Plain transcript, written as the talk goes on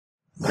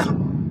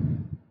ShartimusPrime.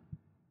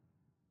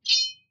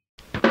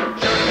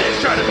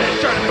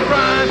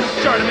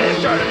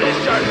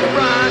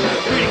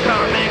 Reading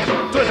comics,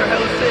 toys are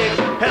hella sick,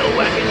 hella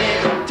whacking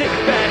it,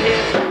 taking bad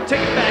hits,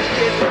 taking bad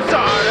shit.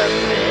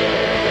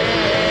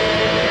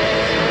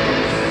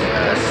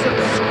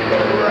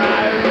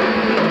 Subscribe.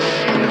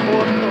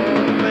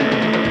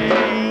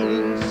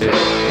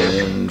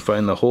 And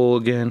find the hole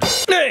again.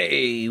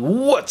 Hey,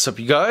 what's up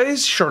you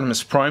guys?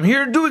 ShartimusPrime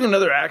here, doing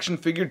another action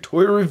figure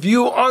toy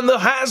review on the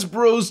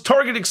Hasbro's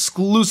Target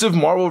exclusive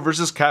Marvel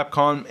vs.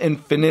 Capcom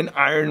Infinite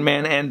Iron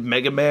Man and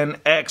Mega Man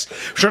X.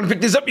 If you're trying to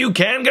pick these up, you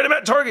can get them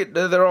at Target.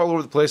 They're all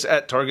over the place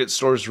at Target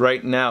stores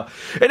right now.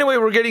 Anyway,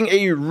 we're getting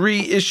a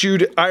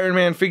reissued Iron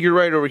Man figure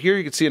right over here.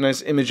 You can see a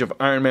nice image of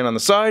Iron Man on the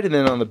side, and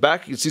then on the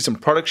back you can see some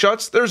product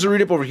shots. There's a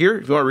read-up over here.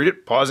 If you want to read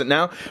it, pause it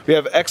now. We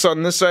have X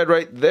on this side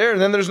right there,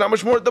 and then there's not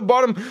much more at the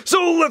bottom.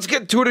 So let's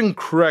get to it and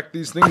crack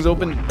these things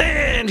open.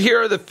 And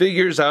here are the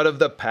figures out of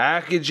the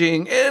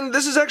packaging, and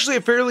this is actually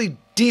a fairly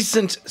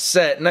decent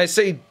set, and I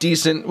say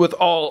decent with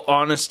all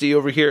honesty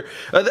over here.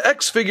 The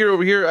X figure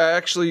over here I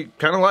actually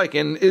kind of like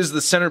and is the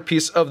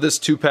centerpiece of this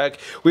 2-pack.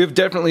 We have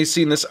definitely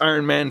seen this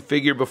Iron Man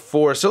figure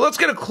before, so let's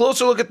get a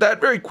closer look at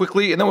that very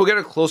quickly, and then we'll get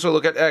a closer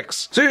look at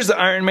X. So here's the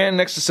Iron Man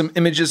next to some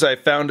images I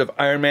found of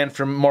Iron Man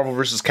from Marvel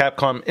vs.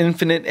 Capcom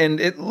Infinite, and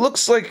it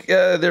looks like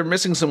they're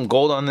missing some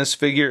gold on this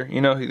figure.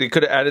 You know, they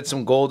could have added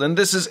some gold, and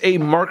this is a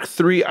Mark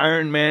III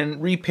Iron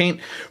Man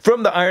repaint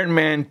from the Iron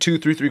Man 2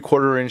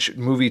 3/4 inch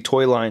movie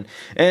toy line.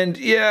 And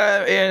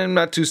yeah, and I'm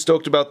not too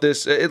stoked about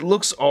this. It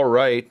looks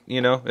alright,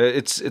 you know.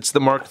 It's the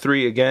Mark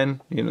III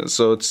again, you know,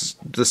 so it's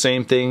the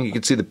same thing. You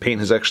can see the paint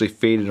has actually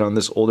faded on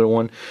this older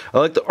one. I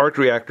like the arc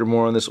reactor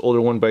more on this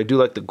older one, but I do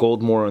like the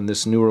gold more on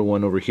this newer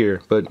one over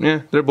here. But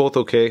yeah, they're both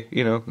okay,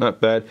 you know, not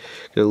bad.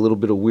 Got a little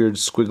bit of weird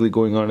squiggly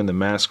going on in the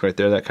mask right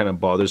there. That kind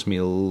of bothers me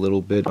a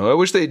little bit. I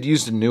wish they had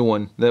used a new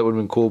one. That would have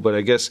been cool, but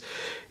I guess,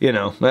 you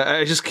know,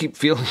 I just keep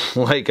feeling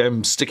like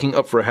I'm sticking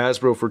up for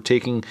Hasbro for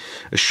taking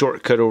a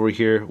shortcut over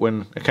here when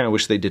I kind of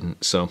wish they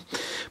didn't. So,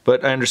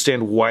 but I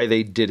understand why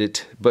they did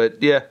it.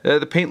 But yeah,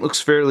 the paint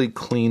looks fairly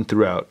clean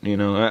throughout. You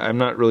know, I'm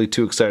not really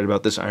too excited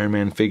about this Iron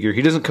Man figure.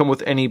 He doesn't come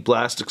with any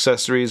blast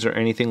accessories or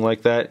anything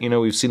like that. You know,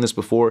 we've seen this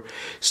before.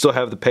 Still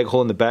have the peg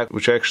hole in the back,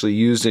 which I actually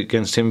used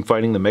against him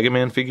fighting the Mega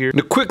Man figure.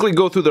 To quickly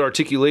go through the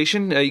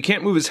articulation, you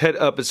can't move his head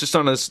up. It's just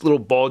on this little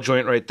ball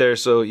joint right there,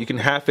 so you can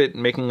half it,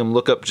 making him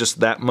look up just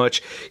that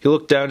much. You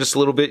look down just a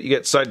little bit, you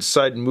get side to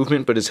side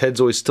movement, but his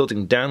head's always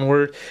tilting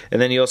downward, and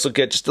then you also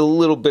get just a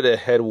little bit of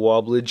head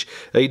wobblage.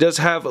 He does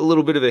have a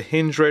little bit of a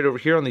hinge right over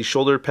here on these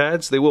shoulder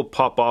pads. They will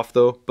pop off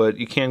though, but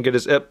you can get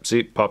his,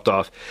 see, popped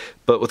off.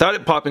 But without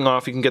it popping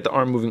off, you can get the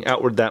arm moving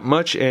outward that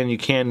much, and you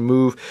can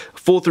move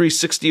full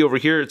 360 over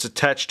here. It's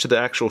attached to the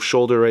actual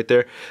shoulder right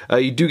there.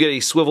 You do get a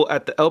swivel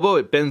at the elbow.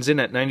 It bends in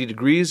at 90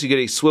 degrees. You get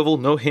a swivel,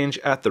 no hinge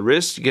at the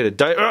wrist. You get a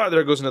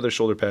there goes another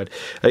shoulder pad.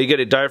 You get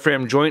a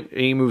diaphragm joint.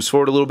 He moves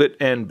forward a little bit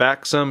and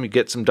back some. You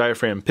get some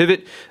diaphragm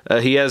pivot.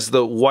 He has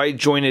the wide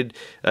jointed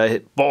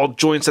ball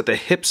joints at the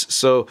hips,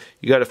 so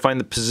you got to find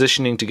the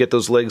positioning to get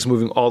those legs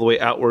moving all the way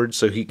outward,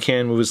 so he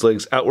can move his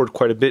legs outward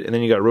quite a bit, and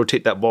then you got to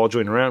rotate that ball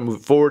joint around,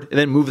 move it forward, and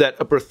then move that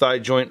upper thigh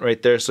joint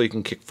right there so you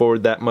can kick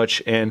forward that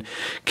much and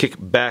kick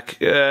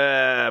back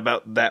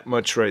about that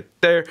much right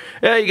there.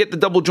 You get the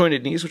double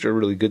jointed knees, which are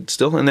really good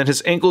still, and then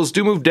his ankles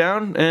do move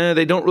down.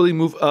 They don't really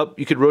move up.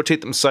 You could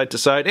rotate them side to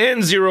side,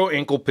 and zero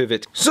ankle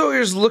pivot. So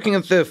here's looking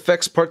at the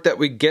effects part that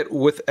we get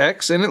with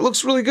X, and it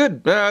looks really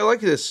good. I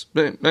like this.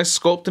 Nice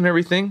sculpt and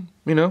everything.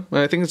 You know,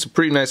 I think it's a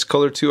pretty nice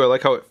color too. I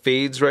like how it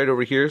fades right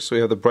over here, so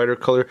we have the brighter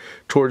color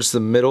towards the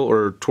middle,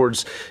 or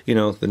towards, you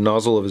know, the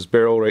nozzle of his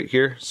barrel right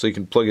here, so you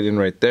can plug it in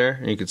right there,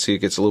 and you can see it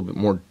gets a little bit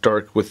more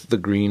dark with the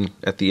green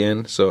at the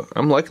end. So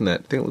I'm liking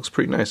that. I think it looks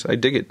pretty nice. I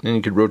dig it. And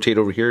you could rotate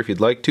over here if you'd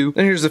like to.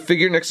 And here's the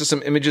figure next to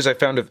some images I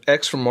found of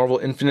X from Marvel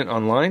Infinite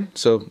online,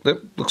 so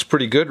that looks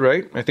pretty good,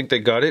 right? I think they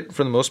got it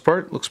for the most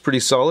part. Looks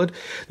pretty solid.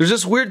 There's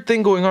this weird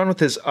thing going on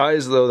with his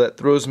eyes though that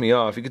throws me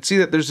off. You can see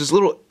that there's this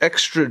little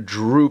extra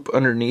droop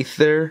underneath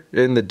there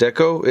in the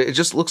deco. It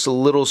just looks a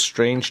little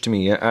strange to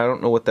me. I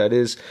don't know what that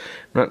is.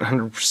 I'm not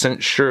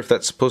 100% sure if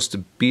that's supposed to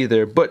be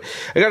there, but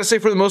I gotta say,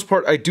 for the most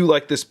part, I do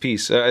like this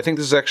piece. I think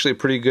this is actually a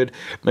pretty good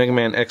Mega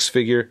Man X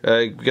figure.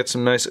 You get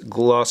some nice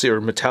glossy or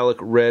metallic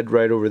red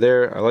right over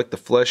there. I like the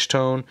flesh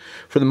tone.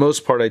 For the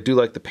most part, I do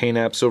like the paint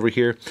apps over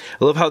here.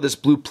 I love how this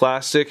blue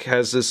plastic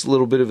has this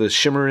little bit of a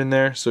shimmer in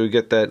there, so you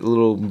get that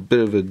little bit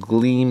of a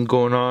gleam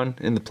going on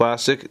in the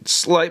plastic. It's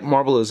slight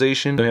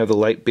marbleization. We have the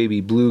light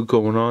baby blue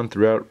going on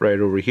throughout right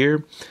over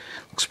here.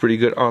 Looks pretty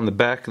good on the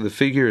back of the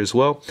figure as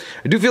well.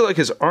 I do feel like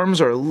his arms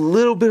are a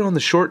little bit on the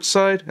short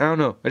side. I don't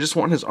know. I just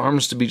want his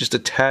arms to be just a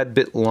tad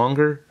bit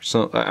longer.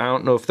 So I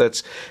don't know if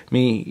that's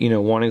me, you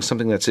know, wanting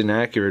something that's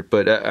inaccurate,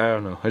 but I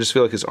don't know. I just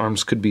feel like his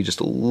arms could be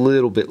just a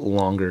little bit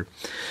longer.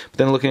 But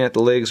then looking at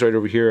the legs right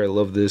over here, I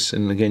love this.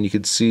 And again, you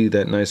can see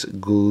that nice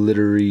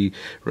glittery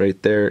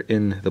right there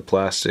in the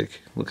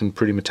plastic. Looking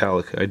pretty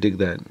metallic. I dig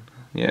that.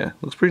 yeah,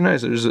 looks pretty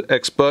nice. There's an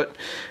X butt,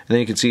 and then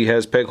you can see he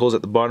has peg holes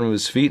at the bottom of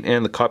his feet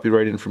and the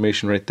copyright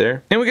information right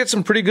there. And we get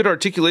some pretty good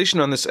articulation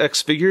on this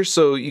X figure,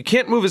 so you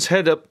can't move his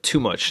head up too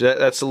much.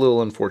 That's a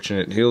little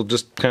unfortunate. He'll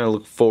just kind of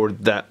look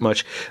forward that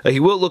much. He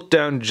will look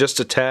down just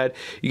a tad.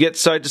 You get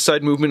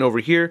side-to-side movement over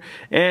here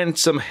and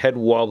some head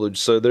wobblage,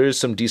 so there is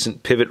some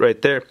decent pivot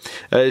right there.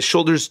 His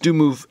shoulders do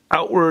move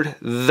outward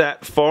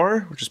that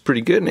far, which is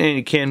pretty good, and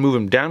you can move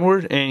him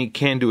downward, and you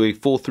can do a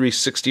full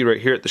 360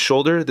 right here at the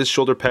shoulder. This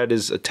shoulder pad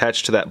is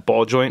attached to that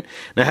ball joint,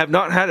 and I have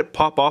not had it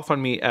pop off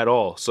on me at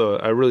all, so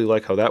I really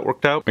like how that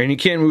worked out. And you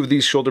can move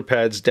these shoulder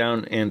pads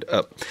down and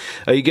up.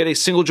 You get a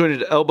single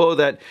jointed elbow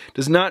that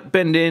does not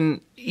bend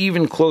in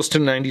even close to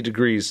 90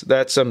 degrees.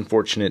 That's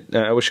unfortunate.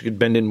 I wish I could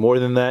bend in more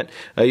than that.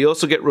 You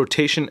also get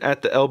rotation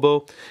at the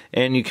elbow,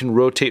 and you can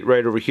rotate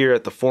right over here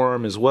at the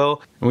forearm as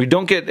well. And we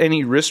don't get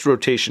any wrist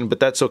rotation, but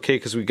that's okay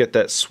because we get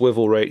that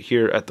swivel right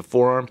here at the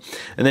forearm.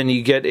 And then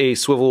you get a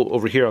swivel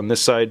over here on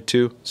this side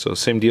too, so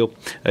same deal.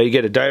 You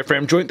get a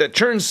diaphragm joint that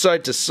turns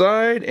side to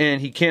side,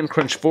 and he can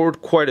crunch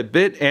forward quite a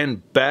bit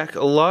and back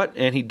a lot,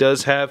 and he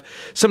does have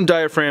some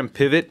diaphragm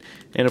pivot.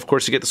 And of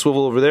course you get the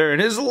swivel over there, and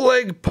his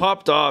leg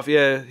popped off.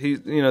 Yeah,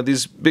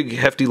 these big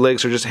hefty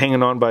legs are just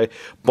hanging on by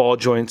ball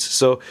joints.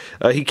 So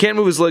he can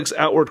move his legs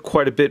outward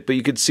quite a bit, but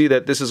you can see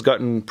that this has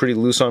gotten pretty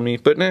loose on me,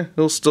 but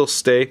he'll still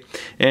stay.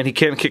 And he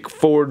can kick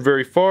forward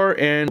very far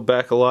and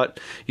back a lot.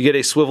 You get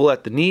a swivel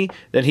at the knee,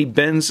 then he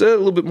bends a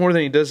little bit more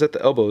than he does at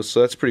the elbows,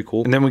 so that's pretty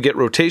cool. And then we get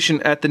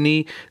rotation at the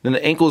knee, then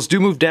the ankles do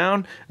move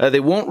down.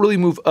 They won't really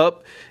move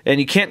up, and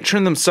you can't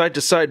turn them side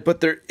to side, but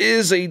there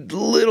is a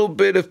little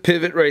bit of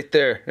pivot right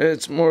there.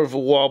 It's more of a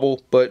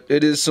wobble, but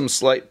it is some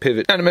slight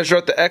pivot. Now to measure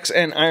out the X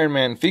and Iron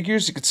Man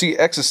figures, you can see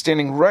X is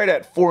standing right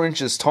at 4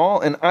 inches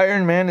tall, and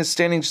Iron Man is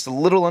standing just a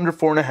little under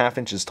 4.5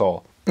 inches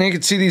tall. And you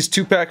can see these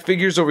 2-pack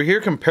figures over here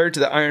compared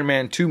to the Iron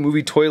Man 2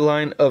 movie toy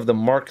line of the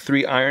Mark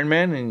III Iron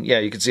Man. And yeah,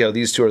 you can see how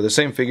these two are the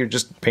same figure,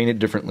 just painted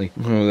differently.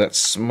 Oh, that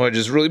smudge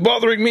is really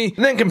bothering me.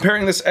 And then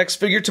comparing this X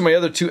figure to my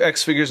other 2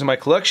 X figures in my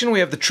collection, we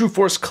have the True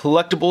Force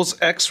Collectibles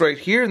X right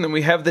here, and then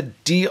we have the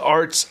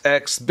D-Arts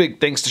X, big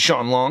thanks to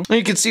Sean Long. And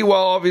you can see,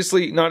 while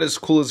obviously not as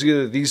cool as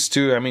either of these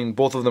two, I mean,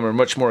 both of them are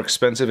much more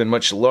expensive and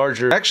much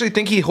larger, I actually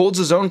think he holds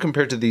his own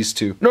compared to these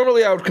two.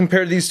 Normally I would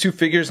compare these two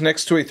figures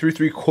next to a 3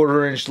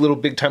 3/4 inch little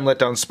Big Time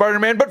Letdown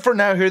Spider-Man, but for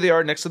now here they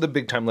are next to the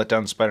Big Time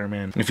Letdown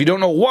Spider-Man. And if you don't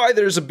know why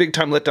there's a Big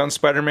Time Letdown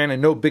Spider-Man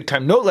and no Big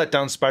Time No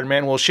Letdown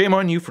Spider-Man, well, shame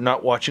on you for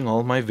not watching all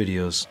of my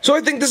videos. So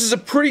I think this is a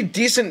pretty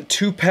decent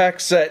 2-pack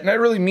set, and I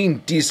really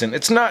mean decent.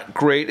 It's not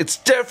great. It's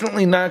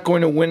definitely not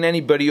going to win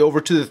anybody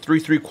over to the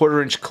 3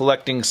 3/4 inch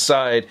collecting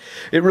side.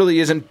 It really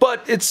isn't,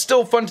 but it's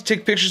still fun to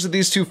take pictures of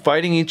these two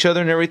fighting each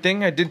other and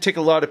everything. I did take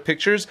a lot of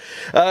pictures.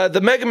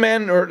 The Mega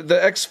Man, or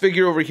the X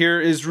figure over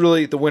here, is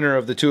really the winner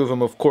of the two of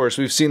them, of course.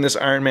 We've seen this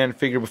Iron Man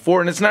figure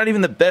before, and it's not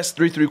even the best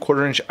 3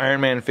 3/4 inch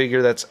Iron Man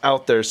figure that's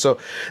out there. So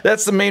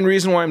that's the main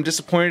reason why I'm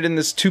disappointed in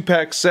this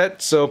 2-pack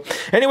set. So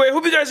anyway, I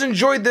hope you guys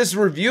enjoyed this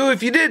review.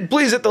 If you did,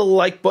 please hit the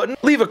like button.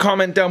 Leave a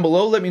comment down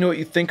below. Let me know what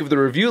you think of the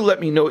review. Let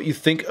me know what you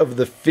think of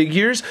the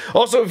figures.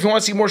 Also, if you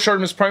want to see more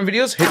ShartimusPrime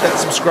videos, hit that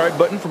subscribe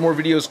button for more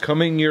videos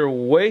coming your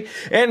way.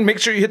 And make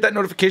sure you hit that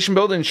notification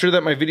bell to ensure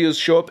that my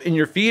videos show up in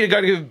your feed. I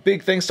gotta give a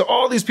big thanks to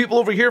all these people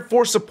over here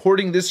for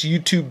supporting this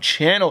YouTube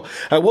channel.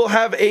 I will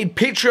have a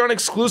Patreon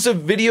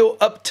exclusive video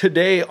up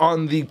today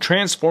on the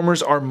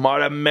Transformers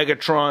Armada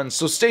Megatron,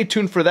 so stay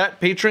tuned for that,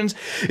 patrons.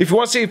 If you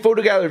want to see a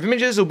photo gallery of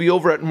images, it'll be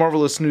over at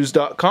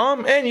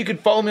marvelousnews.com, and you can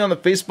follow me on the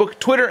Facebook,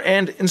 Twitter,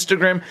 and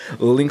Instagram.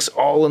 Links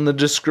all in the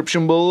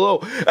description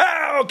below.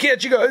 I'll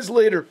catch you guys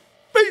later.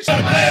 Peace!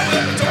 I'm gonna play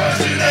with my toys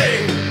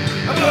today.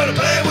 I'm gonna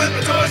play with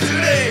my toys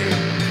today.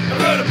 I'm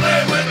gonna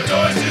play with my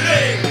toys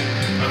today.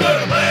 I'm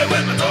gonna play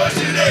with my toys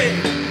today.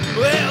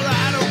 Well,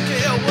 I don't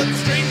care what the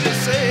strangers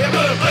say. I'm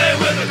gonna play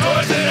with my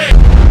toys today.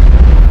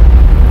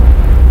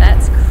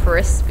 That's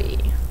crispy.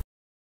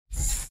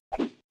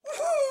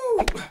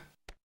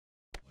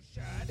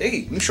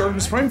 Hey, new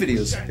ShartimusPrime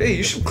videos. Hey,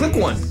 you should click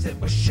one.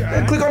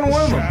 Yeah, click on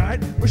one of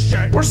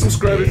them. Or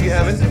subscribe if you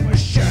haven't. Your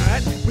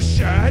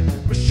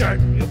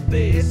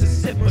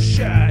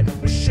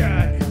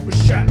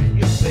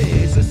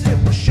face is